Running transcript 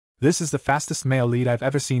This is the fastest male lead I've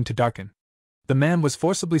ever seen to darken. The man was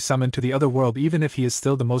forcibly summoned to the other world even if he is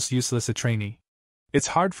still the most useless a trainee.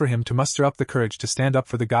 It's hard for him to muster up the courage to stand up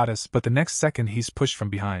for the goddess, but the next second he's pushed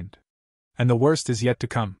from behind. And the worst is yet to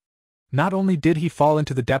come. Not only did he fall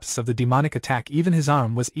into the depths of the demonic attack, even his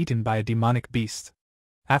arm was eaten by a demonic beast.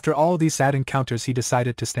 After all these sad encounters, he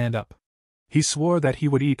decided to stand up. He swore that he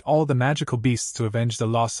would eat all the magical beasts to avenge the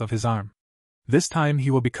loss of his arm. This time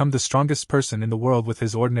he will become the strongest person in the world with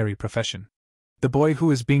his ordinary profession. The boy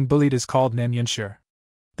who is being bullied is called Nan Yunshir.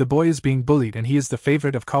 The boy is being bullied and he is the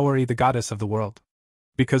favorite of Kaori, the goddess of the world.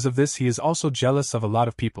 Because of this, he is also jealous of a lot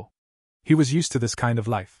of people. He was used to this kind of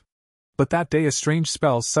life. But that day a strange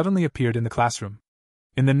spell suddenly appeared in the classroom.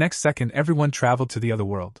 In the next second everyone traveled to the other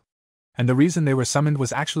world. And the reason they were summoned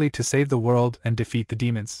was actually to save the world and defeat the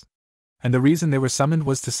demons. And the reason they were summoned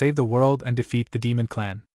was to save the world and defeat the demon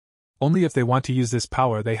clan. Only if they want to use this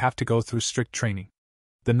power they have to go through strict training.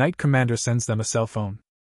 The Knight Commander sends them a cell phone.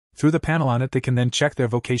 Through the panel on it they can then check their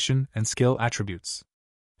vocation and skill attributes.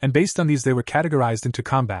 And based on these they were categorized into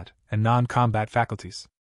combat and non-combat faculties.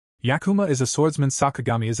 Yakuma is a swordsman,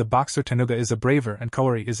 Sakagami is a boxer, Tenuga is a braver, and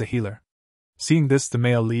Kaori is a healer. Seeing this, the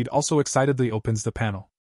male lead also excitedly opens the panel.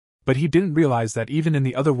 But he didn't realize that even in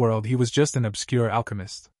the other world he was just an obscure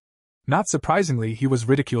alchemist. Not surprisingly, he was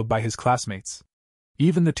ridiculed by his classmates.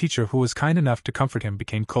 Even the teacher who was kind enough to comfort him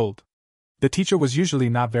became cold. The teacher was usually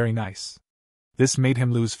not very nice. This made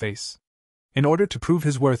him lose face. In order to prove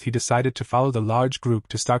his worth, he decided to follow the large group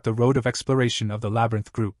to start the road of exploration of the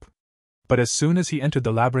labyrinth group. But as soon as he entered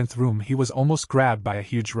the labyrinth room he was almost grabbed by a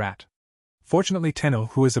huge rat. Fortunately Tenno,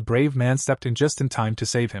 who is a brave man, stepped in just in time to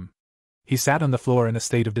save him. He sat on the floor in a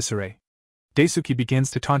state of disarray. Daisuke begins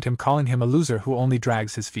to taunt him, calling him a loser who only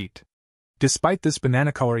drags his feet. Despite this,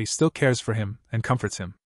 Banana Kaori still cares for him and comforts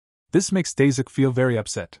him. This makes Daisuke feel very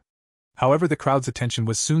upset. However, the crowd's attention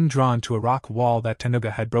was soon drawn to a rock wall that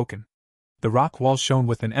Tenuga had broken. The rock wall shone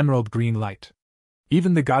with an emerald green light.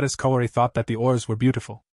 Even the goddess Kaori thought that the ores were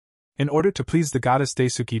beautiful. In order to please the goddess,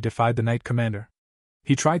 Daisuke defied the Knight Commander.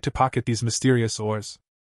 He tried to pocket these mysterious ores.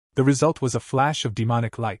 The result was a flash of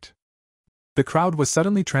demonic light. The crowd was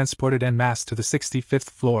suddenly transported en masse to the 65th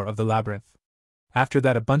floor of the labyrinth. After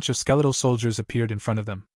that, a bunch of skeletal soldiers appeared in front of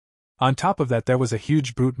them. On top of that, there was a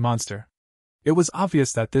huge brute monster. It was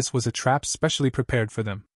obvious that this was a trap specially prepared for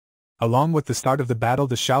them. Along with the start of the battle,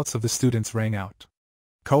 the shouts of the students rang out.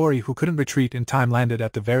 Kaori, who couldn't retreat in time, landed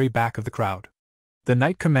at the very back of the crowd. The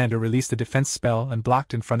Knight Commander released a defense spell and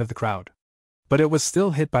blocked in front of the crowd. But it was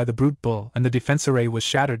still hit by the brute bull and the defense array was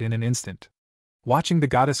shattered in an instant. Watching the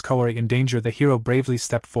goddess Kaori in danger, the hero bravely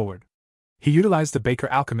stepped forward. He utilized the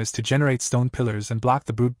Baker Alchemist to generate stone pillars and block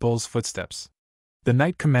the brute bull's footsteps. The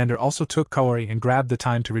Knight Commander also took Kaori and grabbed the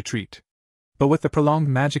time to retreat. But with the prolonged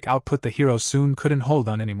magic output, the hero soon couldn't hold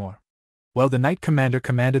on anymore. Well, the Knight Commander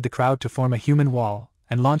commanded the crowd to form a human wall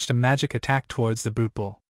and launched a magic attack towards the brute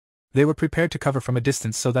bull. They were prepared to cover from a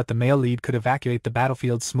distance so that the male lead could evacuate the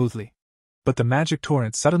battlefield smoothly. But the magic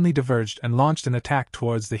torrent suddenly diverged and launched an attack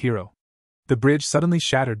towards the hero. The bridge suddenly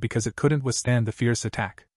shattered because it couldn't withstand the fierce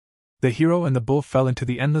attack. The hero and the bull fell into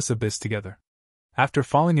the endless abyss together. After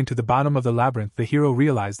falling into the bottom of the labyrinth, the hero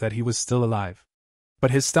realized that he was still alive. But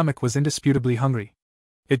his stomach was indisputably hungry.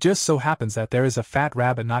 It just so happens that there is a fat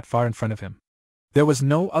rabbit not far in front of him. There was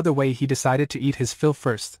no other way. He decided to eat his fill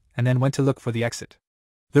first, and then went to look for the exit.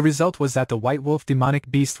 The result was that the white wolf demonic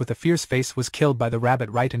beast with a fierce face was killed by the rabbit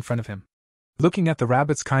right in front of him. Looking at the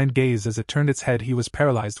rabbit's kind gaze as it turned its head, he was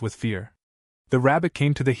paralyzed with fear. The rabbit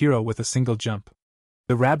came to the hero with a single jump.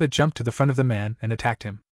 The rabbit jumped to the front of the man and attacked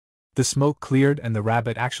him. The smoke cleared and the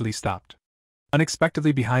rabbit actually stopped.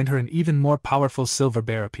 Unexpectedly, behind her, an even more powerful silver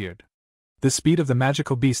bear appeared. The speed of the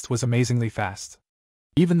magical beast was amazingly fast.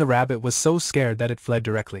 Even the rabbit was so scared that it fled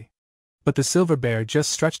directly. But the silver bear just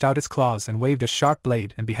stretched out its claws and waved a sharp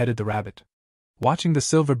blade and beheaded the rabbit. Watching the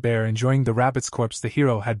silver bear enjoying the rabbit's corpse, the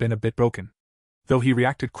hero had been a bit broken. Though he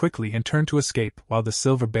reacted quickly and turned to escape while the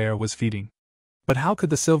silver bear was feeding. But how could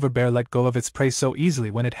the silver bear let go of its prey so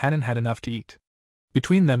easily when it hadn't had enough to eat?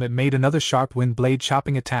 Between them, it made another sharp wind blade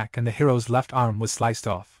chopping attack and the hero's left arm was sliced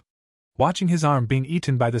off. Watching his arm being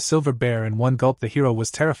eaten by the silver bear in one gulp, the hero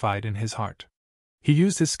was terrified in his heart. He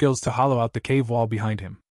used his skills to hollow out the cave wall behind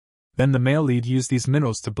him. Then the male lead used these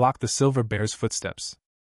minerals to block the silver bear's footsteps.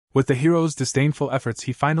 With the hero's disdainful efforts,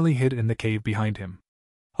 he finally hid in the cave behind him.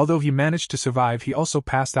 Although he managed to survive, he also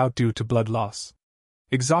passed out due to blood loss.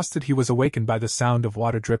 Exhausted, he was awakened by the sound of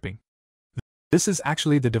water dripping. This is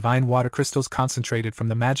actually the divine water crystals concentrated from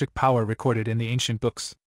the magic power recorded in the ancient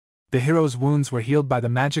books. The hero's wounds were healed by the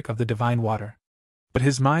magic of the divine water. But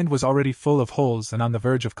his mind was already full of holes and on the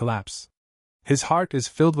verge of collapse. His heart is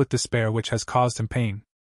filled with despair which has caused him pain.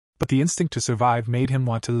 But the instinct to survive made him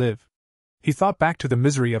want to live. He thought back to the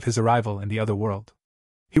misery of his arrival in the other world.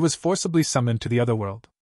 He was forcibly summoned to the other world.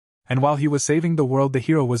 And while he was saving the world, the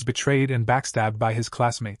hero was betrayed and backstabbed by his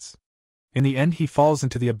classmates. In the end, he falls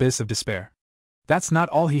into the abyss of despair. That's not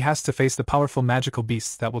all, he has to face the powerful magical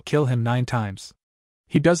beasts that will kill him 9 times.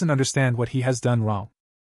 He doesn't understand what he has done wrong.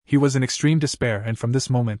 He was in extreme despair, and from this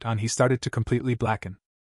moment on he started to completely blacken.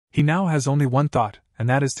 He now has only one thought, and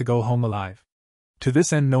that is to go home alive. To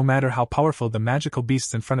this end, no matter how powerful the magical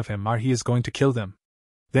beasts in front of him are, he is going to kill them.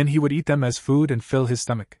 Then he would eat them as food and fill his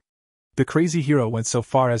stomach. The crazy hero went so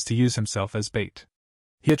far as to use himself as bait.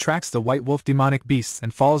 He attracts the white wolf demonic beasts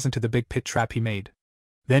and falls into the big pit trap he made.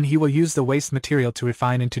 Then he will use the waste material to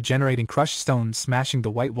refine into generating crushed stones, smashing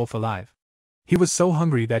the white wolf alive. He was so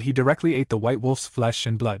hungry that he directly ate the white wolf's flesh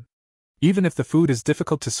and blood. Even if the food is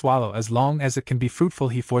difficult to swallow, as long as it can be fruitful,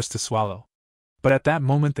 he forced to swallow. But at that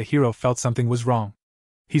moment the hero felt something was wrong.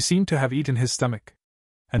 He seemed to have eaten his stomach.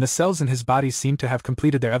 And the cells in his body seemed to have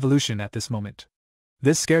completed their evolution at this moment.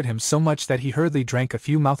 This scared him so much that he hurriedly drank a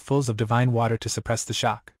few mouthfuls of divine water to suppress the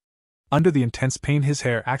shock. Under the intense pain, his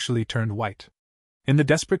hair actually turned white. In the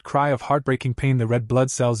desperate cry of heartbreaking pain, the red blood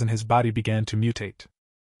cells in his body began to mutate.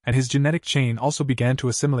 And his genetic chain also began to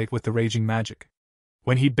assimilate with the raging magic.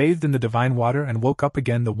 When he bathed in the divine water and woke up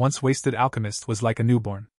again, the once wasted alchemist was like a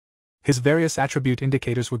newborn. His various attribute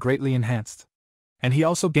indicators were greatly enhanced. And he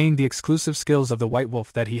also gained the exclusive skills of the white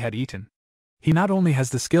wolf that he had eaten. He not only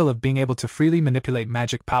has the skill of being able to freely manipulate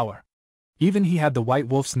magic power. Even he had the white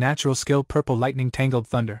wolf's natural skill, purple lightning tangled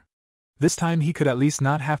thunder. This time he could at least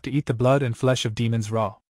not have to eat the blood and flesh of demons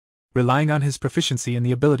raw. Relying on his proficiency in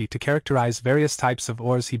the ability to characterize various types of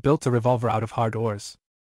ores, he built a revolver out of hard ores.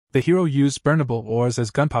 The hero used burnable ores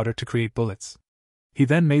as gunpowder to create bullets. He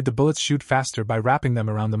then made the bullets shoot faster by wrapping them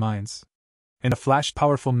around the mines. In a flash,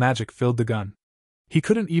 powerful magic filled the gun. He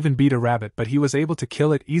couldn't even beat a rabbit, but he was able to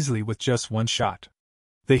kill it easily with just one shot.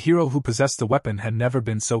 The hero who possessed the weapon had never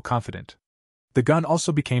been so confident. The gun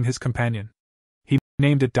also became his companion. He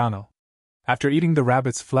named it Donald. After eating the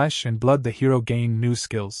rabbit's flesh and blood, the hero gained new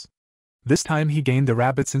skills. This time he gained the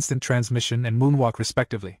rabbit's instant transmission and moonwalk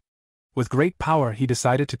respectively. With great power, he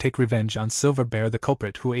decided to take revenge on Silver Bear, the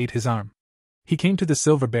culprit who ate his arm. He came to the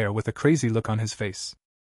Silver Bear with a crazy look on his face.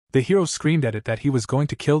 The hero screamed at it that he was going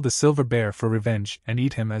to kill the Silver Bear for revenge and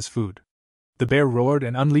eat him as food. The bear roared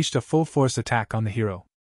and unleashed a full-force attack on the hero.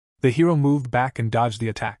 The hero moved back and dodged the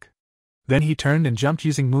attack. Then he turned and jumped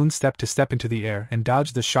using moon step to step into the air and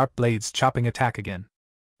dodged the sharp blades chopping attack again.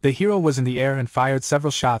 The hero was in the air and fired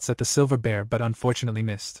several shots at the Silver Bear but unfortunately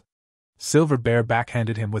missed. Silver Bear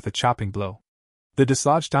backhanded him with a chopping blow. The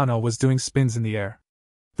dislodged Dano was doing spins in the air.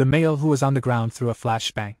 The male who was on the ground threw a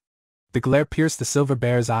flash bang. The glare pierced the Silver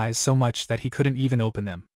Bear's eyes so much that he couldn't even open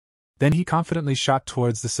them. Then he confidently shot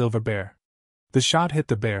towards the Silver Bear. The shot hit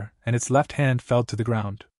the bear, and its left hand fell to the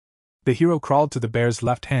ground. The hero crawled to the bear's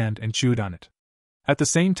left hand and chewed on it. At the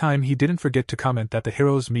same time, he didn't forget to comment that the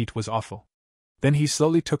hero's meat was awful. Then he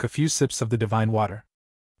slowly took a few sips of the divine water.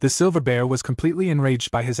 The Silver Bear was completely enraged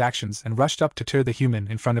by his actions and rushed up to tear the human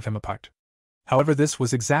in front of him apart. However, this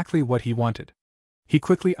was exactly what he wanted. He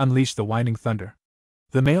quickly unleashed the whining thunder.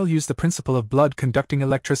 The male used the principle of blood conducting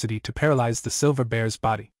electricity to paralyze the Silver Bear's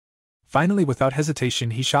body. Finally, without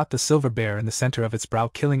hesitation, he shot the Silver Bear in the center of its brow,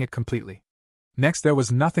 killing it completely. Next, there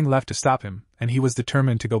was nothing left to stop him, and he was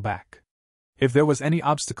determined to go back. If there was any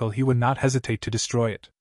obstacle, he would not hesitate to destroy it.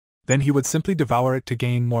 Then he would simply devour it to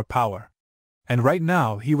gain more power. And right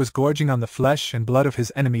now, he was gorging on the flesh and blood of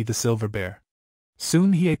his enemy, the Silver Bear.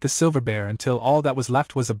 Soon he ate the Silver Bear until all that was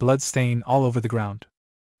left was a blood stain all over the ground.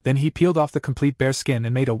 Then he peeled off the complete bear skin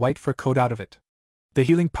and made a white fur coat out of it. The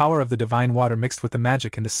healing power of the divine water mixed with the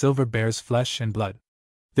magic in the Silver Bear's flesh and blood.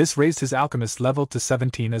 This raised his alchemist level to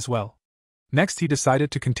 17 as well. Next, he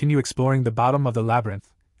decided to continue exploring the bottom of the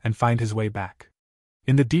labyrinth and find his way back.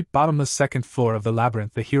 In the deep bottomless second floor of the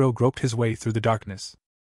labyrinth, the hero groped his way through the darkness.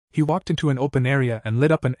 He walked into an open area and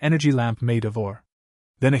lit up an energy lamp made of ore.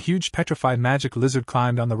 Then a huge petrified magic lizard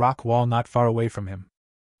climbed on the rock wall not far away from him.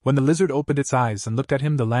 When the lizard opened its eyes and looked at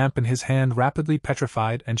him, the lamp in his hand rapidly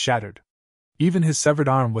petrified and shattered. Even his severed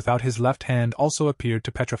arm without his left hand also appeared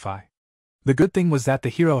to petrify. The good thing was that the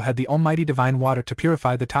hero had the almighty divine water to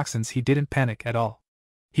purify the toxins. He didn't panic at all.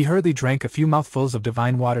 He hurriedly drank a few mouthfuls of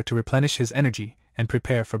divine water to replenish his energy and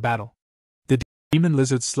prepare for battle. The demon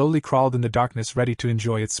lizard slowly crawled in the darkness, ready to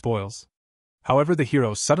enjoy its spoils. However, the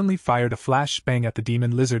hero suddenly fired a flash bang at the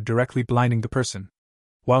demon lizard, directly blinding the person.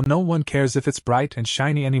 While no one cares if it's bright and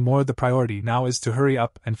shiny anymore, the priority now is to hurry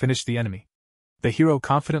up and finish the enemy. The hero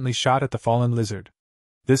confidently shot at the fallen lizard.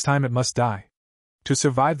 This time it must die. To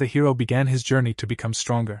survive, the hero began his journey to become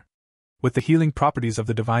stronger. With the healing properties of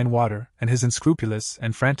the divine water and his unscrupulous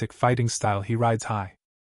and frantic fighting style, he rides high.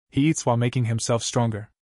 He eats while making himself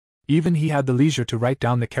stronger. Even he had the leisure to write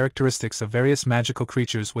down the characteristics of various magical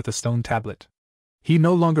creatures with a stone tablet. He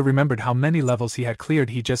no longer remembered how many levels he had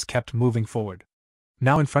cleared, he just kept moving forward.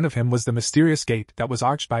 Now in front of him was the mysterious gate that was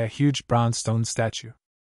arched by a huge bronze stone statue.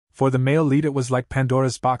 For the male lead, it was like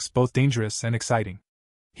Pandora's box, both dangerous and exciting.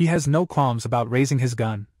 He has no qualms about raising his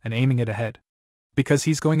gun and aiming it ahead, because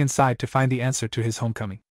he's going inside to find the answer to his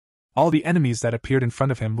homecoming. All the enemies that appeared in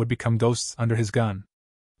front of him would become ghosts under his gun.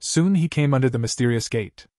 Soon he came under the mysterious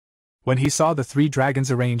gate. When he saw the 3 dragons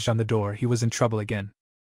arranged on the door, he was in trouble again.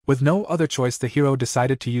 With no other choice, the hero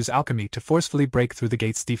decided to use alchemy to forcefully break through the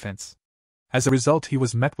gate's defense. As a result, he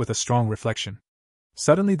was met with a strong reflection.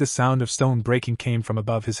 Suddenly the sound of stone breaking came from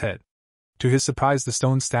above his head. To his surprise, the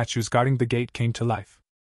stone statues guarding the gate came to life.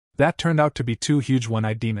 That turned out to be 2 huge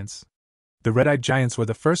one-eyed demons. The red-eyed giants were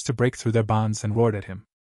the first to break through their bonds and roared at him.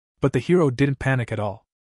 But the hero didn't panic at all.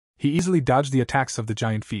 He easily dodged the attacks of the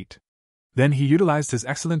giant feet. Then he utilized his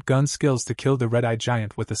excellent gun skills to kill the red-eyed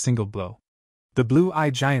giant with a single blow. The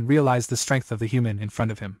blue-eyed giant realized the strength of the human in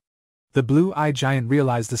front of him. The blue-eyed giant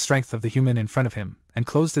realized the strength of the human in front of him, and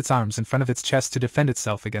closed its arms in front of its chest to defend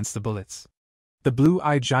itself against the bullets. The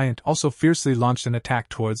blue-eyed giant also fiercely launched an attack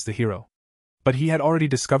towards the hero. But he had already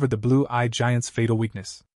discovered the blue-eyed giant's fatal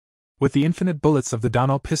weakness. With the infinite bullets of the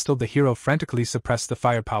Dano pistol, the hero frantically suppressed the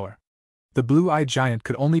firepower. The blue-eyed giant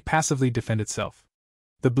could only passively defend itself.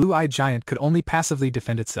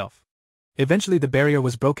 Eventually the barrier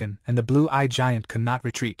was broken, and the blue-eyed giant could not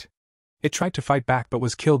retreat. It tried to fight back but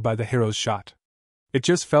was killed by the hero's shot. It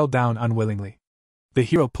just fell down unwillingly. The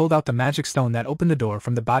hero pulled out the magic stone that opened the door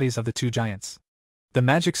from the bodies of the 2 giants. The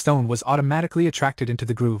magic stone was automatically attracted into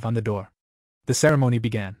the groove on the door. The ceremony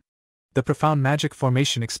began. The profound magic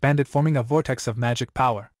formation expanded, forming a vortex of magic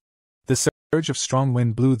power. The surge of strong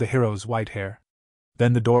wind blew the hero's white hair.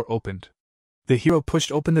 Then the door opened. The hero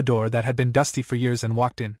pushed open the door that had been dusty for years and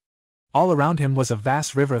walked in. All around him was a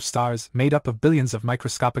vast river of stars made up of billions of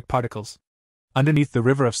microscopic particles. Underneath the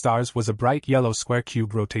river of stars was a bright yellow square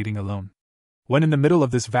cube rotating alone. When in the middle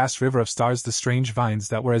of this vast river of stars, the strange vines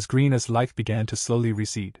that were as green as life began to slowly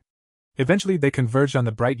recede. Eventually they converged on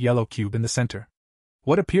the bright yellow cube in the center.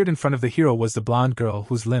 What appeared in front of the hero was the blonde girl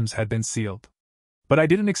whose limbs had been sealed. But I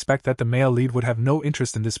didn't expect that the male lead would have no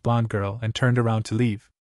interest in this blonde girl and turned around to leave.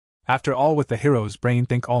 After all, with the hero's brain,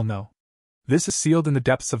 think all know. This is sealed in the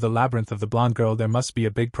depths of the labyrinth of the blonde girl, there must be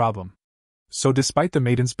a big problem. So despite the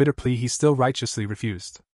maiden's bitter plea, he still righteously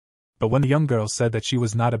refused. But when the young girl said that she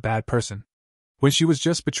was not a bad person, when she was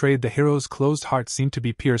just betrayed, the hero's closed heart seemed to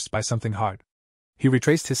be pierced by something hard. He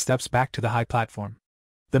retraced his steps back to the high platform.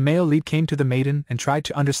 The male lead came to the maiden and tried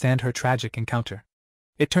to understand her tragic encounter.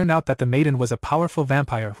 It turned out that the maiden was a powerful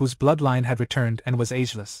vampire whose bloodline had returned and was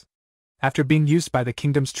ageless. After being used by the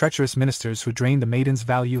kingdom's treacherous ministers who drained the maiden's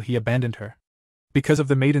value, he abandoned her. Because of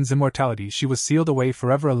the maiden's immortality, she was sealed away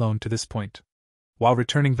forever alone to this point. While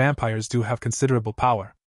returning vampires do have considerable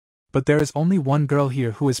power. But there is only one girl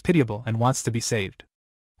here who is pitiable and wants to be saved.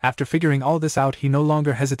 After figuring all this out, he no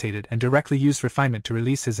longer hesitated and directly used refinement to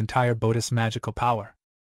release his entire Bodhis magical power.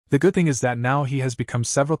 The good thing is that now he has become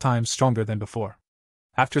several times stronger than before.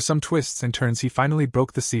 After some twists and turns, he finally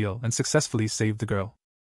broke the seal and successfully saved the girl.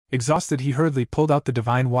 Exhausted, he hurriedly pulled out the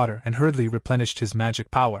divine water and hurriedly replenished his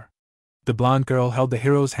magic power. The blonde girl held the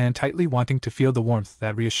hero's hand tightly, wanting to feel the warmth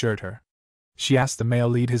that reassured her. She asked the male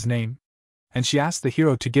lead his name, and she asked the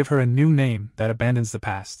hero to give her a new name that abandons the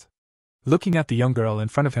past. Looking at the young girl in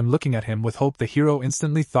front of him, looking at him with hope, the hero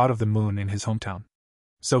instantly thought of the moon in his hometown.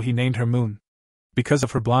 So he named her Moon. Because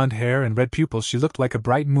of her blonde hair and red pupils, she looked like a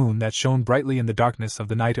bright moon that shone brightly in the darkness of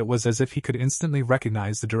the night. It was as if he could instantly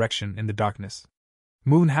recognize the direction in the darkness.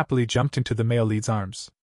 Moon happily jumped into the male lead's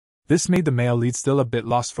arms. This made the male lead still a bit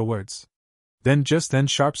lost for words. Just then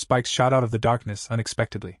sharp spikes shot out of the darkness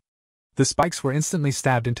unexpectedly. The spikes were instantly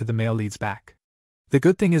stabbed into the male lead's back. The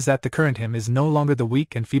good thing is that the current him is no longer the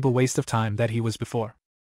weak and feeble waste of time that he was before.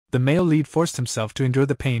 The male lead forced himself to endure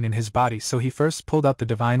the pain in his body, so he first pulled out the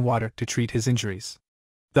divine water to treat his injuries.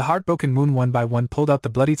 The heartbroken Moon one by one pulled out the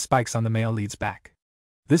bloodied spikes on the male lead's back.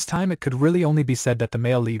 This time it could really only be said that the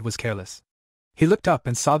male lead was careless. He looked up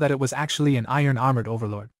and saw that it was actually an iron-armored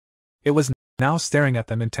overlord. It was now staring at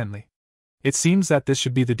them intently. It seems that this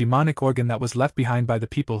should be the demonic organ that was left behind by the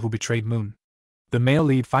people who betrayed Moon. The male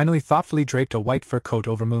lead finally thoughtfully draped a white fur coat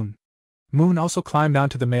over Moon. Moon also climbed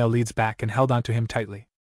onto the male lead's back and held onto him tightly.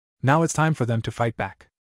 Now it's time for them to fight back.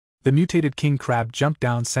 The mutated king crab jumped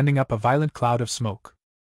down, sending up a violent cloud of smoke.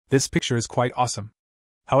 This picture is quite awesome.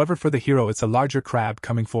 However, for the hero, it's a larger crab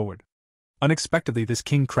coming forward. Unexpectedly, this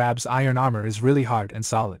king crab's iron armor is really hard and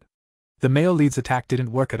solid. The male lead's attack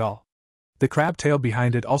didn't work at all. The crab tail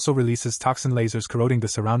behind it also releases toxin lasers corroding the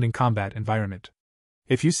surrounding combat environment.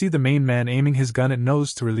 If you see the main man aiming his gun, it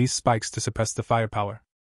knows to release spikes to suppress the firepower.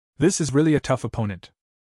 This is really a tough opponent.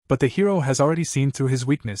 But the hero has already seen through his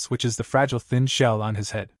weakness, which is the fragile thin shell on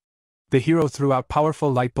his head. The hero threw out powerful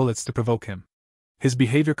light bullets to provoke him. His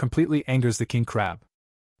behavior completely angers the king crab.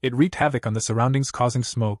 It wreaked havoc on the surroundings, causing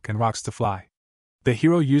smoke and rocks to fly. The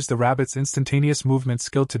hero used the rabbit's instantaneous movement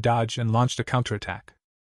skill to dodge and launched a counterattack.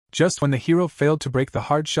 Just when the hero failed to break the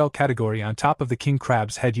hard shell category on top of the king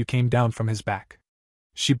crab's head, you came down from his back.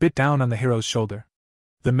 She bit down on the hero's shoulder.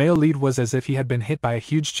 The male lead was as if he had been hit by a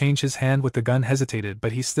huge change. His hand with the gun hesitated,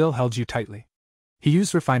 but he still held you tightly. He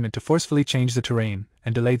used refinement to forcefully change the terrain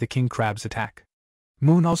and delay the king crab's attack.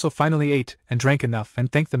 Moon also finally ate and drank enough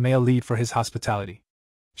and thanked the male lead for his hospitality.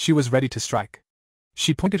 She was ready to strike.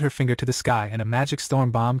 She pointed her finger to the sky, and a magic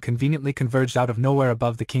storm bomb conveniently converged out of nowhere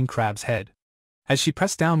above the king crab's head. As she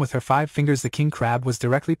pressed down with her 5 fingers, the king crab was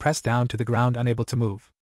directly pressed down to the ground, unable to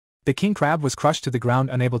move. The king crab was crushed to the ground,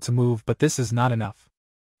 unable to move, but this is not enough.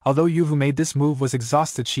 Although you who made this move was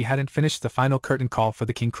exhausted, she hadn't finished the final curtain call for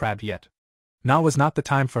the king crab yet. Now was not the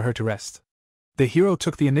time for her to rest. The hero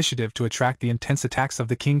took the initiative to attract the intense attacks of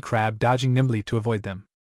the king crab, dodging nimbly to avoid them.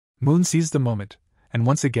 Moon seized the moment, and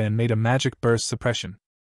once again made a magic burst suppression.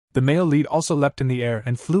 The male lead also leapt in the air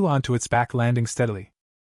and flew onto its back, landing steadily.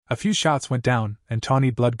 A few shots went down, and tawny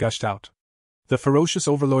blood gushed out. The ferocious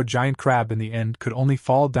overlord giant crab in the end could only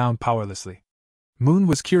fall down powerlessly. Moon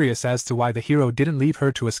was curious as to why the hero didn't leave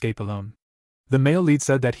her to escape alone. The male lead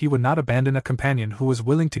said that he would not abandon a companion who was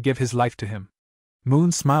willing to give his life to him.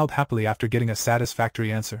 Moon smiled happily after getting a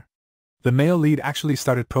satisfactory answer. The male lead actually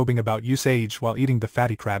started probing about Yu's age while eating the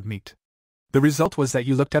fatty crab meat. The result was that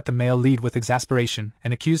Yu looked at the male lead with exasperation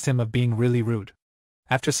and accused him of being really rude.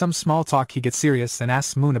 After some small talk, he gets serious and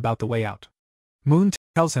asks Moon about the way out. Moon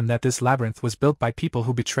tells him that this labyrinth was built by people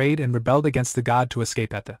who betrayed and rebelled against the god to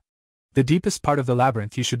escape at the deepest part of the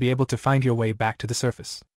labyrinth. You should be able to find your way back to the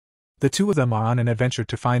surface. The two of them are on an adventure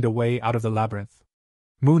to find a way out of the labyrinth.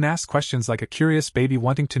 Moon asks questions like a curious baby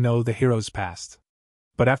wanting to know the hero's past.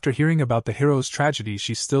 But after hearing about the hero's tragedy,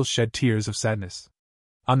 she still shed tears of sadness.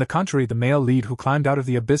 On the contrary, the male lead who climbed out of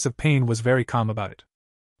the abyss of pain was very calm about it.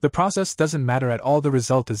 The process doesn't matter at all, the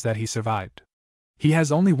result is that he survived. He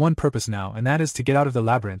has only one purpose now, and that is to get out of the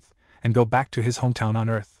labyrinth and go back to his hometown on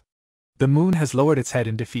Earth. The moon has lowered its head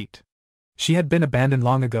in defeat. She had been abandoned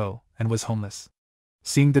long ago and was homeless.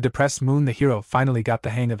 Seeing the depressed Moon, the hero finally got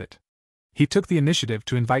the hang of it. He took the initiative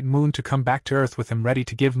to invite Moon to come back to Earth with him, ready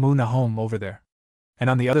to give Moon a home over there. And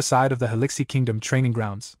on the other side of the Helixi Kingdom training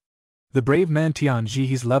grounds, the brave man Tian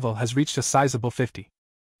Jihe's level has reached a sizable 50.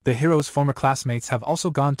 The hero's former classmates have also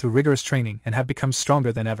gone through rigorous training and have become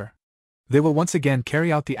stronger than ever. They will once again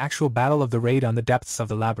carry out the actual battle of the raid on the depths of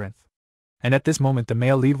the labyrinth. And at this moment, the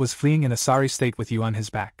male lead was fleeing in a sorry state with Yu on his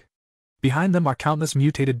back. Behind them are countless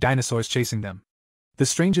mutated dinosaurs chasing them. The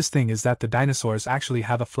strangest thing is that the dinosaurs actually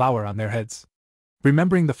have a flower on their heads.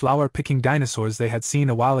 Remembering the flower-picking dinosaurs they had seen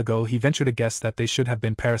a while ago, he ventured a guess that they should have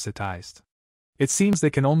been parasitized. It seems they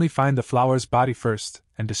can only find the flower's body first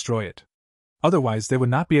and destroy it. Otherwise, they would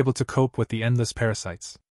not be able to cope with the endless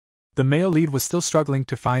parasites. The male lead was still struggling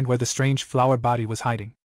to find where the strange flower body was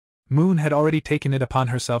hiding. Moon had already taken it upon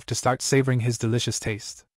herself to start savoring his delicious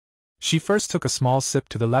taste. She first took a small sip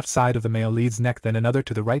to the left side of the male lead's neck, then another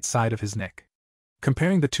to the right side of his neck.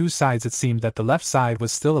 Comparing the two sides, it seemed that the left side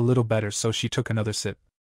was still a little better, so she took another sip.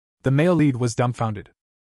 The male lead was dumbfounded.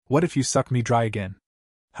 What if you suck me dry again?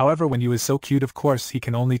 However, when Yu is so cute, of course he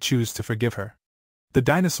can only choose to forgive her. The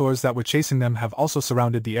dinosaurs that were chasing them have also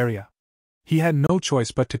surrounded the area. He had no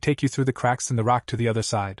choice but to take you through the cracks in the rock to the other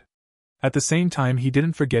side. At the same time, he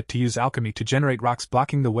didn't forget to use alchemy to generate rocks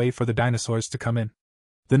blocking the way for the dinosaurs to come in.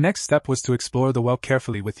 The next step was to explore the well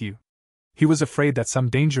carefully with Yu. He was afraid that some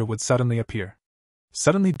danger would suddenly appear.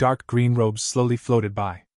 Suddenly, dark green robes slowly floated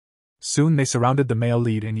by. Soon they surrounded the male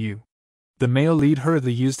lead and Yu. The male lead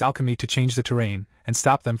hurriedly used alchemy to change the terrain and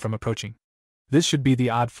stop them from approaching. This should be the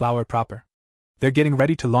odd flower proper. They're getting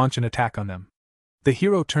ready to launch an attack on them. The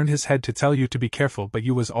hero turned his head to tell Yu to be careful, but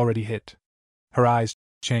Yu was already hit. Her eyes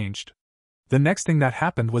changed. The next thing that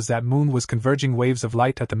happened was that Moon was converging waves of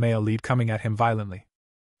light at the male lead, coming at him violently.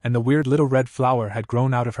 And the weird little red flower had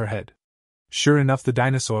grown out of her head. Sure enough, the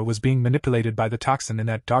dinosaur was being manipulated by the toxin in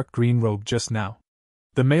that dark green robe just now.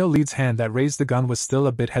 The male lead's hand that raised the gun was still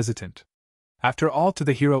a bit hesitant. After all, to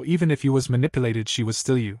the hero, even if Yu was manipulated, she was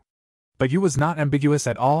still Yu. But Yu was not ambiguous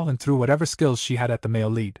at all and threw whatever skills she had at the male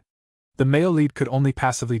lead. The male lead could only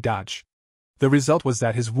passively dodge. The result was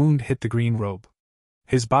that his wound hit the green robe.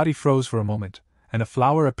 His body froze for a moment, and a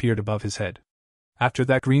flower appeared above his head. After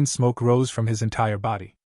that, green smoke rose from his entire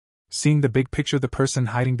body. Seeing the big picture, the person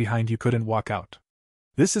hiding behind you couldn't walk out.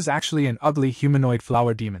 This is actually an ugly humanoid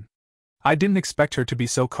flower demon. I didn't expect her to be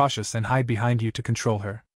so cautious and hide behind you to control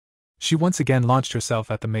her. She once again launched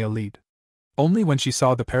herself at the male lead. Only when she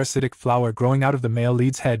saw the parasitic flower growing out of the male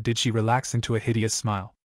lead's head did she relax into a hideous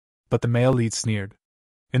smile. But the male lead sneered.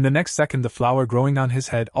 In the next second, the flower growing on his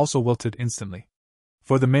head also wilted instantly.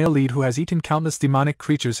 For the male lead, who has eaten countless demonic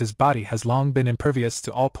creatures, his body has long been impervious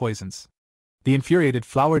to all poisons. The infuriated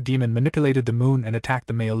flower demon manipulated the moon and attacked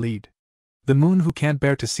the male lead. The moon, who can't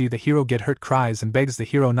bear to see the hero get hurt, cries and begs the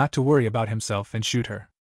hero not to worry about himself and shoot her.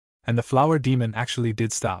 And the flower demon actually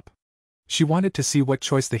did stop. She wanted to see what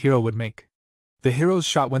choice the hero would make. The hero's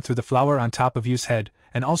shot went through the flower on top of Yu's head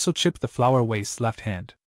and also chipped the flower waist's left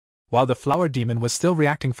hand. While the flower demon was still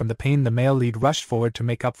reacting from the pain, the male lead rushed forward to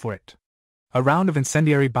make up for it. A round of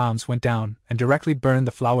incendiary bombs went down and directly burned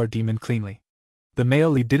the flower demon cleanly. The male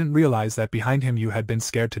lead didn't realize that behind him Yu had been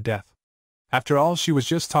scared to death. After all, she was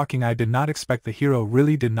just talking. I did not expect. The hero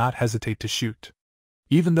really did not hesitate to shoot.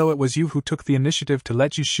 Even though it was you who took the initiative to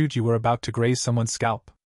let you shoot, you were about to graze someone's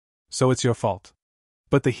scalp. So it's your fault.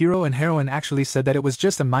 But the hero and heroine actually said that it was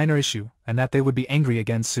just a minor issue and that they would be angry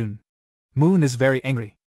again soon. Moon is very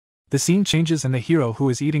angry. The scene changes and the hero, who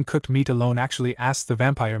is eating cooked meat alone, actually asks the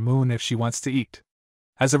vampire Moon if she wants to eat.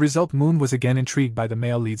 As a result, Moon was again intrigued by the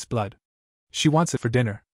male lead's blood. She wants it for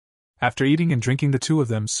dinner. After eating and drinking, the two of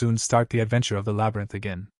them soon start the adventure of the labyrinth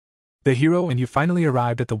again. The hero and you finally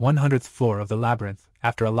arrived at the 100th floor of the labyrinth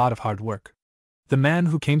after a lot of hard work. The man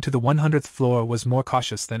who came to the 100th floor was more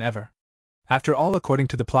cautious than ever. After all, according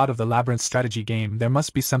to the plot of the labyrinth strategy game, there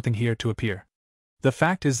must be something here to appear. The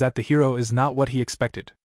fact is that the hero is not what he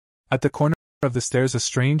expected. At the corner of the stairs, a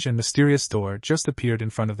strange and mysterious door just appeared in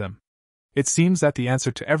front of them. It seems that the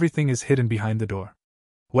answer to everything is hidden behind the door.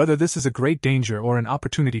 Whether this is a great danger or an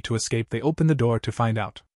opportunity to escape, they opened the door to find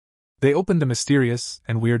out. They opened a mysterious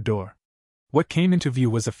and weird door. What came into view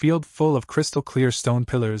was a field full of crystal clear stone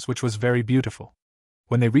pillars, which was very beautiful.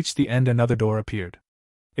 When they reached the end, another door appeared.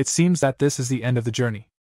 It seems that this is the end of the journey.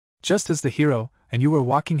 Just as the hero and you were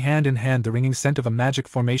walking hand in hand, the ringing scent of a magic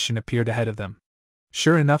formation appeared ahead of them.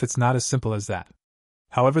 Sure enough, it's not as simple as that.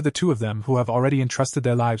 However, the two of them who have already entrusted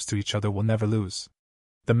their lives to each other will never lose.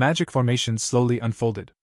 The magic formation slowly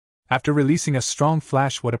unfolded. After releasing a strong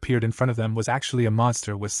flash, what appeared in front of them was actually a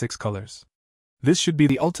monster with 6 colors. This should be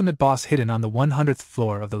the ultimate boss hidden on the 100th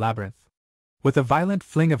floor of the labyrinth. With a violent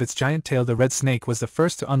fling of its giant tail, the red snake was the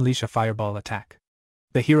first to unleash a fireball attack.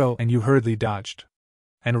 The hero and you hurriedly dodged.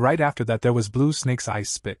 And right after that, there was blue snake's ice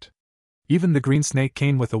spit. Even the green snake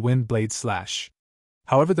came with a wind blade slash.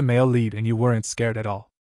 However, the male lead and you weren't scared at all.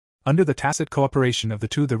 Under the tacit cooperation of the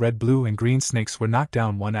two, the red, blue, and green snakes were knocked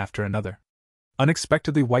down one after another.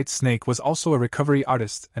 Unexpectedly, White Snake was also a recovery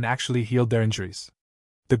artist and actually healed their injuries.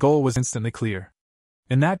 The goal was instantly clear.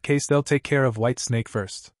 In that case, they'll take care of White Snake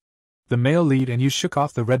first. The male lead and you shook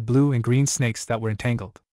off the red, blue, and green snakes that were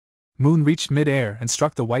entangled. Moon reached mid-air and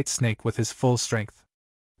struck the White Snake with his full strength.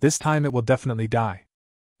 This time it will definitely die.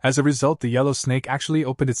 As a result, the yellow snake actually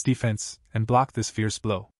opened its defense and blocked this fierce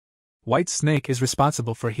blow. White Snake is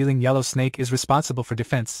responsible for healing, yellow snake is responsible for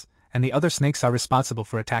defense, and the other snakes are responsible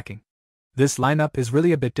for attacking. This lineup is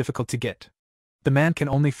really a bit difficult to get. The man can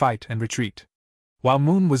only fight and retreat. While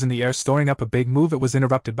Moon was in the air storing up a big move, it was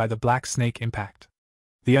interrupted by the Black Snake impact.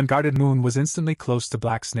 The unguarded Moon was instantly close to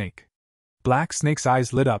Black Snake. Black Snake's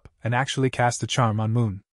eyes lit up and actually cast a charm on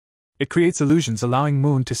Moon. It creates illusions, allowing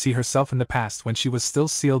Moon to see herself in the past when she was still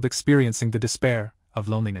sealed, experiencing the despair of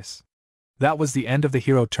loneliness. That was the end of the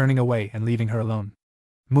hero turning away and leaving her alone.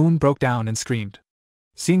 Moon broke down and screamed.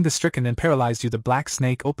 Seeing the stricken and paralyzed you, the Black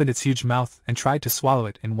Snake opened its huge mouth and tried to swallow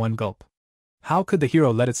it in one gulp. How could the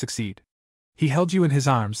hero let it succeed? He held you in his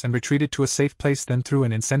arms and retreated to a safe place, then threw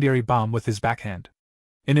an incendiary bomb with his backhand.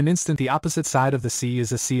 In an instant, the opposite side of the sea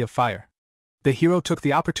is a sea of fire. The hero took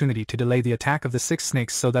the opportunity to delay the attack of the 6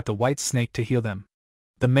 snakes so that the White Snake to heal them.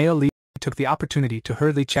 The male lead took the opportunity to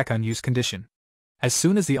hurriedly check on Yu's condition. As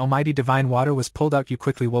soon as the almighty divine water was pulled out, you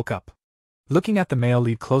quickly woke up. Looking at the male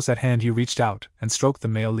lead close at hand, you reached out and stroked the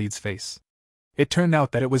male lead's face. It turned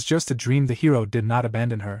out that it was just a dream. The hero did not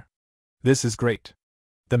abandon her. This is great.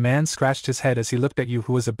 The man scratched his head as he looked at you,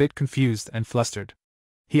 who was a bit confused and flustered.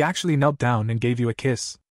 He actually knelt down and gave you a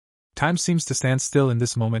kiss. Time seems to stand still in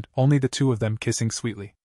this moment, only the two of them kissing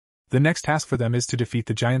sweetly. The next task for them is to defeat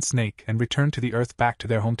the giant snake and return to the earth, back to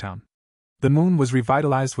their hometown. The moon was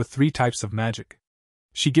revitalized with 3 types of magic.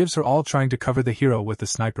 She gives her all, trying to cover the hero with the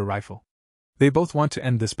sniper rifle. They both want to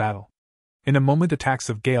end this battle. In a moment, attacks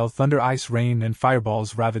of gale, thunder, ice, rain, and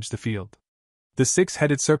fireballs ravage the field. The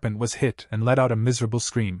six-headed serpent was hit and let out a miserable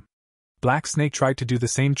scream. Black Snake tried to do the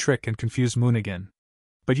same trick and confuse Moon again.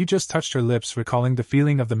 But you just touched her lips, recalling the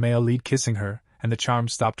feeling of the male lead kissing her, and the charm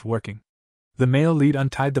stopped working. The male lead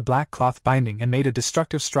untied the black cloth binding and made a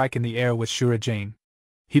destructive strike in the air with Shura Jane.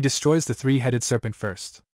 He destroys the three-headed serpent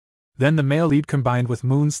first. Then the male lead combined with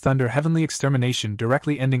Moon's thunder heavenly extermination,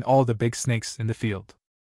 directly ending all the big snakes in the field.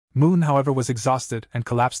 Moon, however, was exhausted and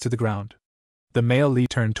collapsed to the ground. The male lead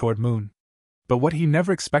turned toward Moon. But what he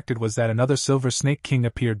never expected was that another Silver Snake King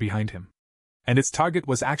appeared behind him. And its target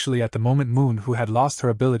was actually at the moment Moon, who had lost her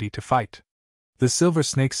ability to fight. The Silver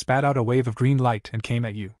Snake spat out a wave of green light and came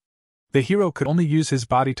at you. The hero could only use his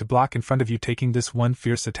body to block in front of you, taking this one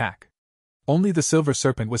fierce attack. Only the Silver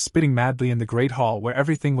Serpent was spitting madly in the great hall where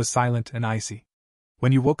everything was silent and icy.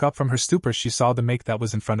 When you woke up from her stupor, she saw the make that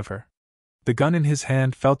was in front of her. The gun in his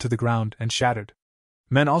hand fell to the ground and shattered.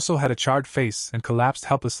 Men also had a charred face and collapsed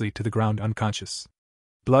helplessly to the ground unconscious.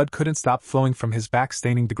 Blood couldn't stop flowing from his back,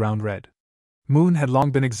 staining the ground red. Moon had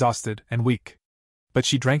long been exhausted and weak. But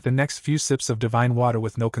she drank the next few sips of divine water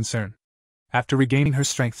with no concern. After regaining her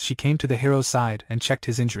strength, she came to the hero's side and checked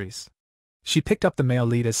his injuries. She picked up the male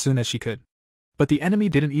lead as soon as she could. But the enemy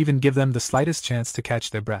didn't even give them the slightest chance to catch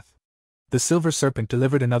their breath. The Silver Serpent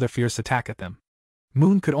delivered another fierce attack at them.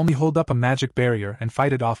 Moon could only hold up a magic barrier and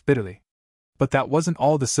fight it off bitterly. But that wasn't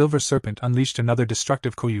all. The Silver Serpent unleashed another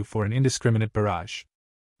destructive Koyu for an indiscriminate barrage.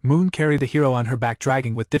 Moon carried the hero on her back,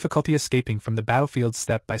 dragging with difficulty, escaping from the battlefield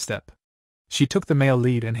step by step. She took the male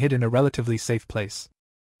lead and hid in a relatively safe place.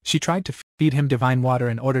 She tried to feed him divine water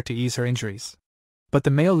in order to ease her injuries. But the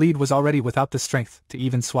male lead was already without the strength to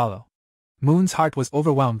even swallow. Moon's heart was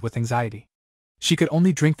overwhelmed with anxiety. She could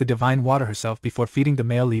only drink the divine water herself before feeding the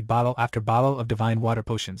male lead bottle after bottle of divine water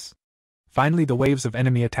potions. Finally, the waves of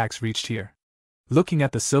enemy attacks reached here. Looking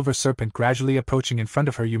at the Silver Serpent gradually approaching in front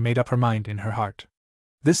of her, you made up her mind in her heart.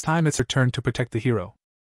 This time it's her turn to protect the hero.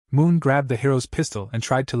 Moon grabbed the hero's pistol and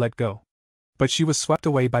tried to let go. But she was swept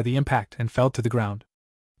away by the impact and fell to the ground.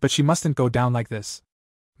 But she mustn't go down like this.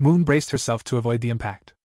 Moon braced herself to avoid the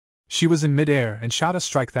impact. She was in mid-air and shot a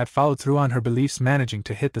strike that followed through on her beliefs, managing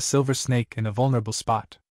to hit the Silver Snake in a vulnerable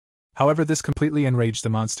spot. However, this completely enraged the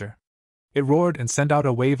monster. It roared and sent out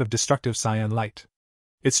a wave of destructive cyan light.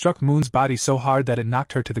 It struck Moon's body so hard that it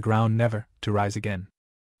knocked her to the ground, never to rise again.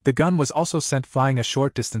 The gun was also sent flying a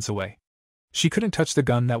short distance away. She couldn't touch the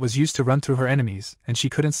gun that was used to run through her enemies, and she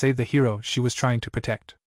couldn't save the hero she was trying to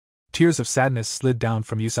protect. Tears of sadness slid down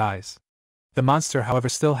from Yu's eyes. The monster, however,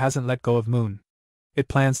 still hasn't let go of Moon. It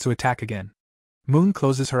plans to attack again. Moon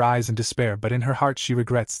closes her eyes in despair, but in her heart she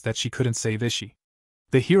regrets that she couldn't save Ishii.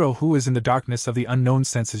 The hero who is in the darkness of the unknown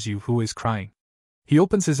senses Yu, who is crying. He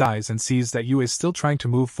opens his eyes and sees that Yu is still trying to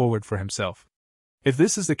move forward for himself. If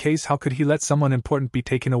this is the case, how could he let someone important be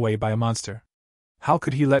taken away by a monster? How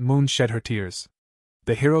could he let Moon shed her tears?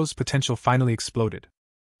 The hero's potential finally exploded.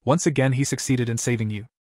 Once again he succeeded in saving Yu.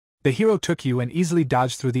 The hero took Yu and easily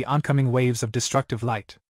dodged through the oncoming waves of destructive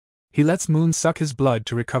light. He lets Moon suck his blood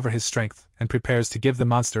to recover his strength, and prepares to give the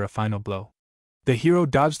monster a final blow. The hero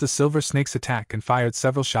dodged the Silver Snake's attack and fired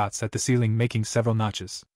several shots at the ceiling, making several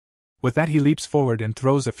notches. With that he leaps forward and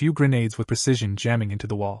throws a few grenades with precision, jamming into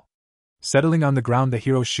the wall. Settling on the ground, the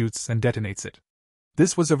hero shoots and detonates it.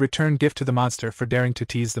 This was a return gift to the monster for daring to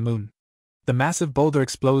tease the Moon. The massive boulder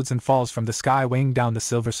explodes and falls from the sky, weighing down the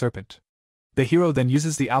Silver Serpent. The hero then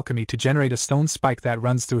uses the alchemy to generate a stone spike that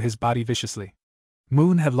runs through his body viciously.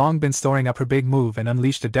 Moon had long been storing up her big move and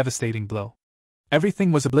unleashed a devastating blow.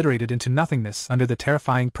 Everything was obliterated into nothingness under the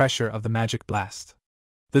terrifying pressure of the magic blast.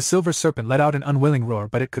 The Silver Serpent let out an unwilling roar,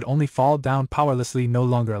 but it could only fall down powerlessly, no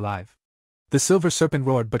longer alive. The Silver Serpent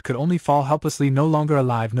roared but could only fall helplessly, no longer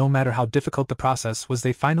alive. No matter how difficult the process was,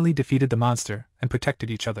 they finally defeated the monster and protected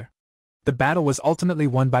each other. The battle was ultimately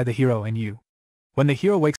won by the hero and Yu. When the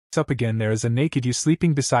hero wakes up again, there is a naked Yu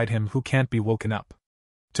sleeping beside him who can't be woken up.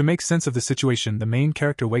 To make sense of the situation, the main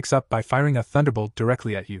character wakes up by firing a thunderbolt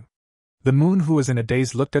directly at Yu. The Moon, who was in a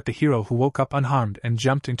daze, looked at the hero who woke up unharmed and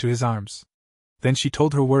jumped into his arms. Then she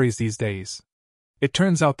told her worries these days. It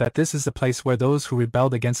turns out that this is the place where those who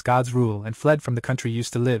rebelled against God's rule and fled from the country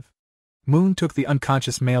used to live. Moon took the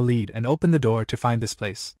unconscious male lead and opened the door to find this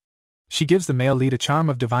place. She gives the male lead a charm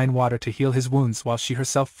of divine water to heal his wounds while she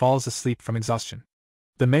herself falls asleep from exhaustion.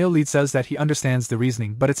 The male lead says that he understands the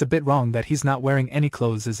reasoning, but it's a bit wrong that he's not wearing any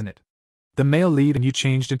clothes, isn't it? The male lead and Yu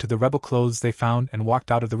changed into the rebel clothes they found and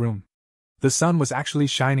walked out of the room. The sun was actually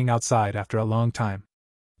shining outside after a long time.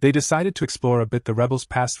 They decided to explore a bit the rebels'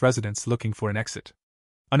 past residence, looking for an exit.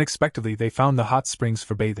 Unexpectedly, they found the hot springs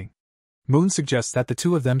for bathing. Moon suggests that the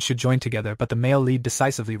two of them should join together, but the male lead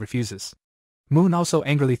decisively refuses. Moon also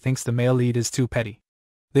angrily thinks the male lead is too petty.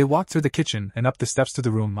 They walk through the kitchen and up the steps to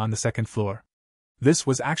the room on the second floor. This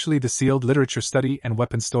was actually the sealed literature study and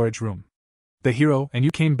weapon storage room. The hero and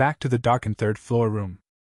you came back to the darkened third floor room.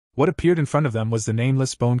 What appeared in front of them was the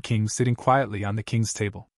nameless Bone King sitting quietly on the king's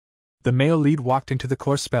table. The male lead walked into the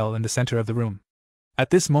core spell in the center of the room. At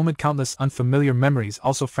this moment, countless unfamiliar memories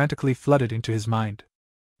also frantically flooded into his mind.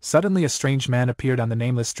 Suddenly a strange man appeared on the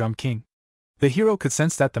nameless Drum King. The hero could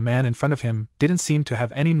sense that the man in front of him didn't seem to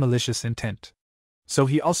have any malicious intent. So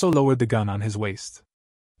he also lowered the gun on his waist.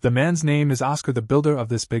 The man's name is Oscar, the builder of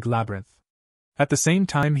this big labyrinth. At the same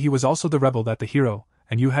time, he was also the rebel that the hero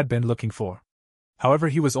and you had been looking for. However,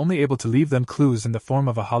 he was only able to leave them clues in the form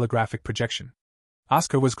of a holographic projection.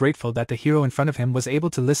 Oscar was grateful that the hero in front of him was able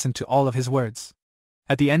to listen to all of his words.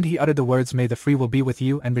 At the end he uttered the words, "May the free will be with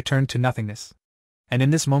you," and returned to nothingness. And in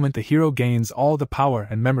this moment the hero gains all the power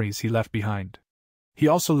and memories he left behind. He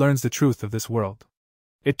also learns the truth of this world.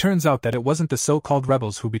 It turns out that it wasn't the so-called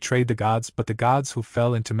rebels who betrayed the gods, but the gods who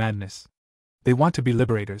fell into madness. They want to be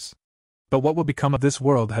liberators. But what will become of this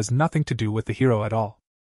world has nothing to do with the hero at all.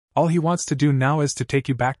 All he wants to do now is to take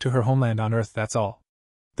you back to her homeland on Earth, that's all.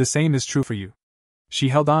 The same is true for you. She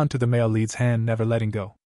held on to the male lead's hand, never letting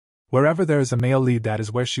go. Wherever there is a male lead, that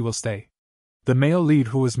is where she will stay. The male lead,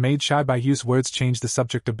 who was made shy by Yu's words, changed the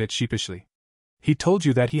subject a bit sheepishly. He told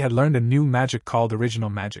you that he had learned a new magic called original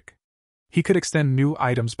magic. He could extend new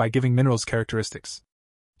items by giving minerals characteristics.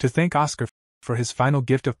 To thank Oscar for his final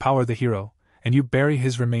gift of power, the hero and you bury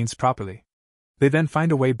his remains properly. They then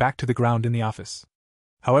find a way back to the ground in the office.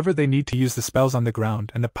 However, they need to use the spells on the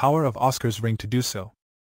ground and the power of Oscar's ring to do so.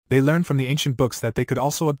 They learn from the ancient books that they could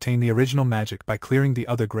also obtain the original magic by clearing the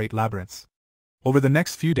other great labyrinths. Over the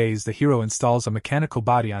next few days, the hero installs a mechanical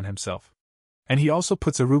body on himself. And he also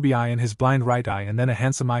puts a ruby eye in his blind right eye and then a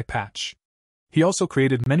handsome eye patch. He also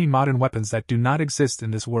created many modern weapons that do not exist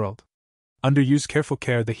in this world. Under Yu's careful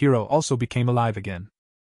care, the hero also became alive again.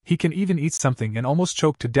 He can even eat something and almost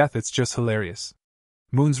choke to death. It's just hilarious.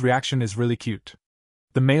 Moon's reaction is really cute.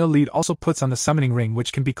 The male lead also puts on the summoning ring,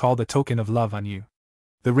 which can be called a token of love on you.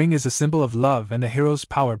 The ring is a symbol of love and the hero's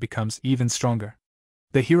power becomes even stronger.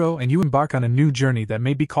 The hero and you embark on a new journey that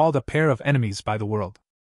may be called a pair of enemies by the world.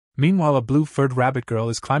 Meanwhile, a blue-furred rabbit girl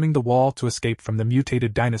is climbing the wall to escape from the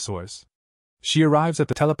mutated dinosaurs. She arrives at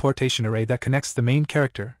the teleportation array that connects the main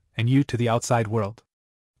character and you to the outside world.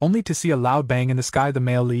 Only to see a loud bang in the sky. The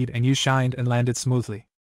male lead and you shined and landed smoothly.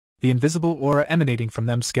 The invisible aura emanating from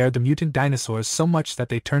them scared the mutant dinosaurs so much that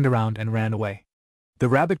they turned around and ran away. The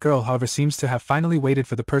rabbit girl, however, seems to have finally waited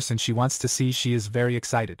for the person she wants to see. She is very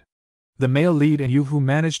excited. The male lead and you, who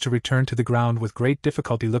managed to return to the ground with great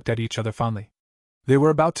difficulty, looked at each other fondly. They were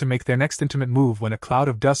about to make their next intimate move when a cloud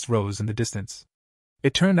of dust rose in the distance.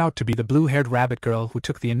 It turned out to be the blue-haired rabbit girl who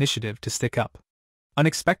took the initiative to stick up.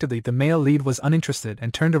 Unexpectedly, the male lead was uninterested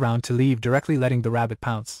and turned around to leave, directly letting the rabbit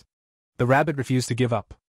pounce. The rabbit refused to give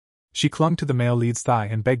up. She clung to the male lead's thigh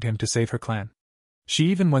and begged him to save her clan. She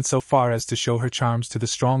even went so far as to show her charms to the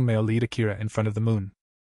strong male lead Akira in front of the moon.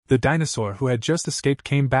 The dinosaur who had just escaped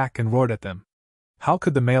came back and roared at them. How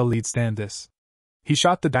could the male lead stand this? He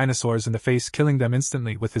shot the dinosaurs in the face, killing them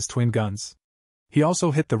instantly with his twin guns. He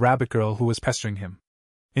also hit the rabbit girl who was pestering him.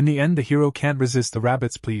 In the end, the hero can't resist the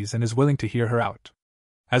rabbit's pleas and is willing to hear her out.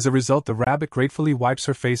 As a result, the rabbit gratefully wipes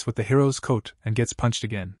her face with the hero's coat and gets punched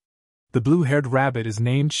again. The blue-haired rabbit is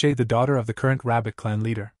named Shay, the daughter of the current rabbit clan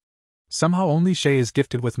leader. Somehow only Shay is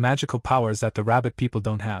gifted with magical powers that the rabbit people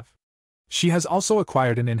don't have. She has also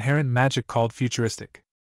acquired an inherent magic called futuristic.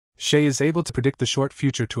 Shay is able to predict the short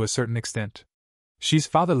future to a certain extent. Shay's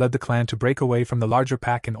father led the clan to break away from the larger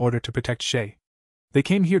pack in order to protect Shay. They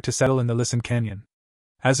came here to settle in the Listen Canyon.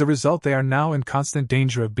 As a result, they are now in constant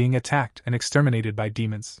danger of being attacked and exterminated by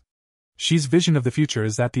demons. Shay's vision of the future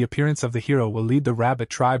is that the appearance of the hero will lead the rabbit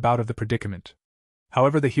tribe out of the predicament.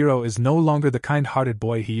 However, the hero is no longer the kind-hearted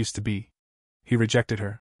boy he used to be. He rejected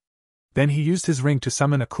her. Then he used his ring to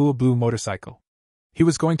summon a cool blue motorcycle. He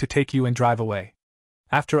was going to take you and drive away.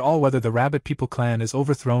 After all, whether the rabbit people clan is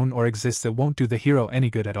overthrown or exists, it won't do the hero any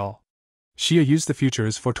good at all. Shia used the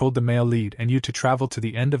futures foretold the male lead and you to travel to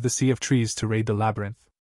the end of the Sea of Trees to raid the labyrinth.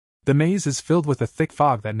 The maze is filled with a thick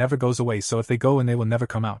fog that never goes away, so if they go in, they will never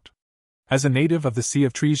come out. As a native of the Sea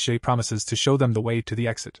of Trees, Shay promises to show them the way to the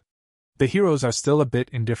exit. The heroes are still a bit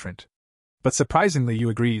indifferent. But surprisingly, Yu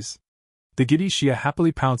agrees. The giddy Shia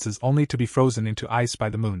happily pounces only to be frozen into ice by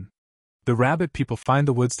the moon. The rabbit people find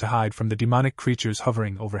the woods to hide from the demonic creatures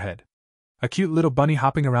hovering overhead. A cute little bunny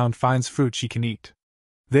hopping around finds fruit she can eat.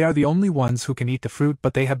 They are the only ones who can eat the fruit,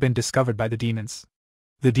 but they have been discovered by the demons.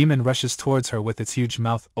 The demon rushes towards her with its huge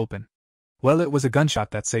mouth open. Well, it was a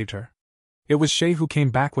gunshot that saved her. It was Shay who came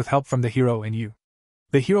back with help from the hero and you.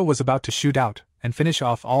 The hero was about to shoot out and finish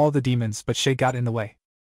off all the demons, but Shay got in the way.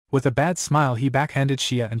 With a bad smile, he backhanded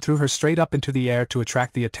Shia and threw her straight up into the air to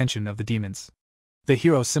attract the attention of the demons. The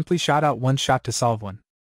hero simply shot out one shot to solve one.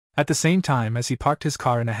 At the same time, as he parked his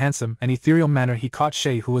car in a handsome and ethereal manner, he caught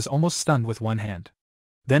Shay, who was almost stunned, with one hand.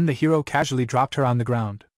 Then the hero casually dropped her on the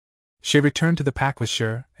ground. Shay returned to the pack with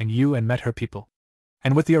Sher and Yu and met her people.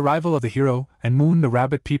 And with the arrival of the hero and Moon, the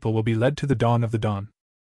rabbit people will be led to the dawn of the dawn.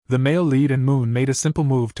 The male lead and Moon made a simple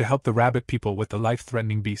move to help the rabbit people with the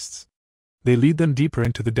life-threatening beasts. They lead them deeper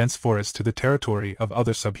into the dense forest to the territory of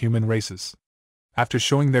other subhuman races. After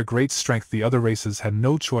showing their great strength, the other races had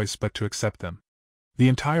no choice but to accept them. The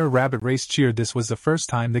entire rabbit race cheered. This was the first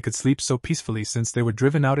time they could sleep so peacefully since they were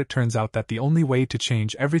driven out. It turns out that the only way to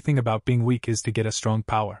change everything about being weak is to get a strong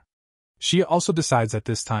power. Shia also decides at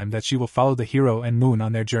this time that she will follow the hero and Moon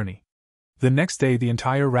on their journey. The next day, the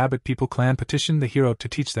entire rabbit people clan petitioned the hero to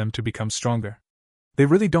teach them to become stronger. They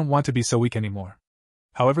really don't want to be so weak anymore.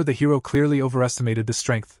 However, the hero clearly overestimated the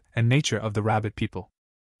strength and nature of the rabbit people.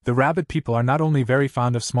 The rabbit people are not only very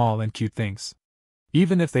fond of small and cute things.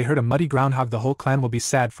 Even if they hurt a muddy groundhog, the whole clan will be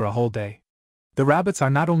sad for a whole day. The rabbits are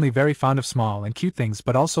not only very fond of small and cute things,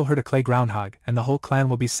 but also hurt a clay groundhog, and the whole clan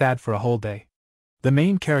will be sad for a whole day. The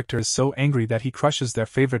main character is so angry that he crushes their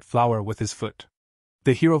favorite flower with his foot.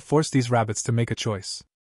 The hero forced these rabbits to make a choice.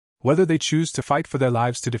 Whether they choose to fight for their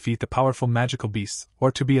lives to defeat the powerful magical beasts,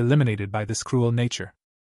 or to be eliminated by this cruel nature.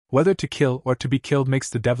 Whether to kill or to be killed makes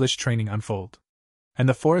the devilish training unfold. And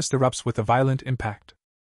the forest erupts with a violent impact.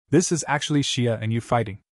 This is actually Shia and Yu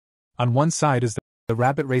fighting. On one side is the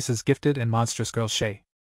rabbit race's gifted and monstrous girl Shay.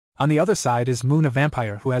 On the other side is Moon, a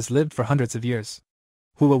vampire who has lived for hundreds of years.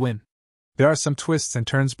 Who will win? There are some twists and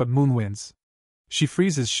turns, but Moon wins. She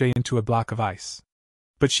freezes Shay into a block of ice.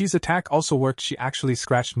 But Shi's attack also worked. She actually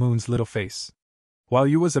scratched Moon's little face. While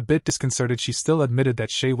Yu was a bit disconcerted, she still admitted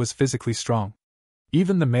that Shay was physically strong.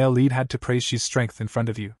 Even the male lead had to praise Shi's strength in front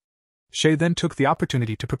of Yu. Shay then took the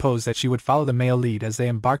opportunity to propose that she would follow the male lead as they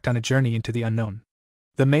embarked on a journey into the unknown.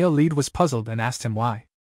 The male lead was puzzled and asked him why.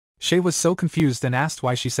 Shay was so confused and asked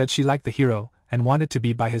why she said she liked the hero and wanted to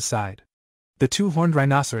be by his side. The two-horned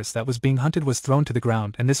rhinoceros that was being hunted was thrown to the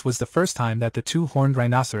ground, and this was the first time that the two-horned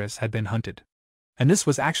rhinoceros had been hunted. And this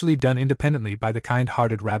was actually done independently by the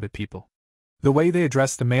kind-hearted rabbit people. The way they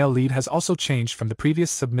address the male lead has also changed from the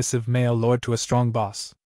previous submissive male lord to a strong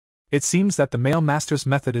boss. It seems that the male master's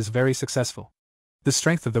method is very successful. The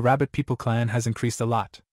strength of the rabbit people clan has increased a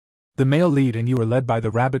lot. The male lead and you were led by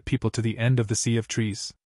the rabbit people to the end of the sea of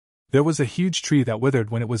trees. There was a huge tree that withered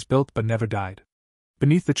when it was built but never died.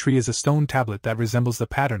 Beneath the tree is a stone tablet that resembles the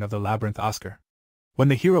pattern of the labyrinth Oscar. When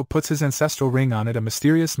the hero puts his ancestral ring on it, a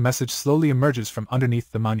mysterious message slowly emerges from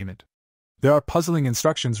underneath the monument. There are puzzling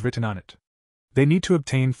instructions written on it. They need to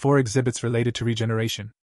obtain 4 exhibits related to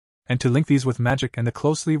regeneration, and to link these with magic and the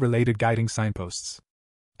closely related guiding signposts.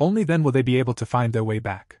 Only then will they be able to find their way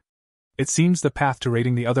back. It seems the path to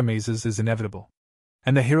raiding the other mazes is inevitable.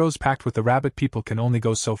 And the heroes pact with the rabbit people can only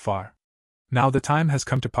go so far. Now the time has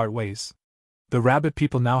come to part ways. The rabbit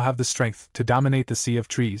people now have the strength to dominate the sea of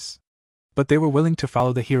trees. But they were willing to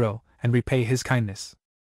follow the hero and repay his kindness.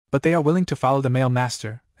 But they are willing to follow the male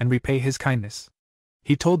master and repay his kindness.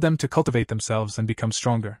 He told them to cultivate themselves and become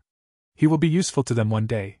stronger. He will be useful to them one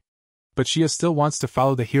day. But Shia still wants to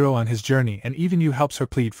follow the hero on his journey, and even Yu helps her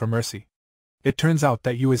plead for mercy. It turns out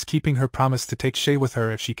that Yu is keeping her promise to take Shay with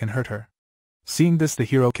her if she can hurt her. Seeing this, the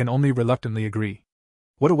hero can only reluctantly agree.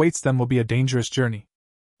 What awaits them will be a dangerous journey.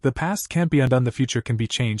 The past can't be undone, the future can be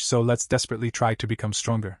changed, so let's desperately try to become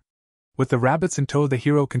stronger. With the rabbits in tow, the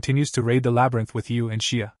hero continues to raid the labyrinth with Yu and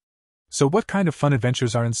Shia. So what kind of fun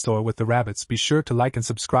adventures are in store with the rabbits? Be sure to like and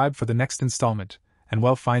subscribe for the next installment, and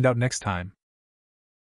we'll find out next time.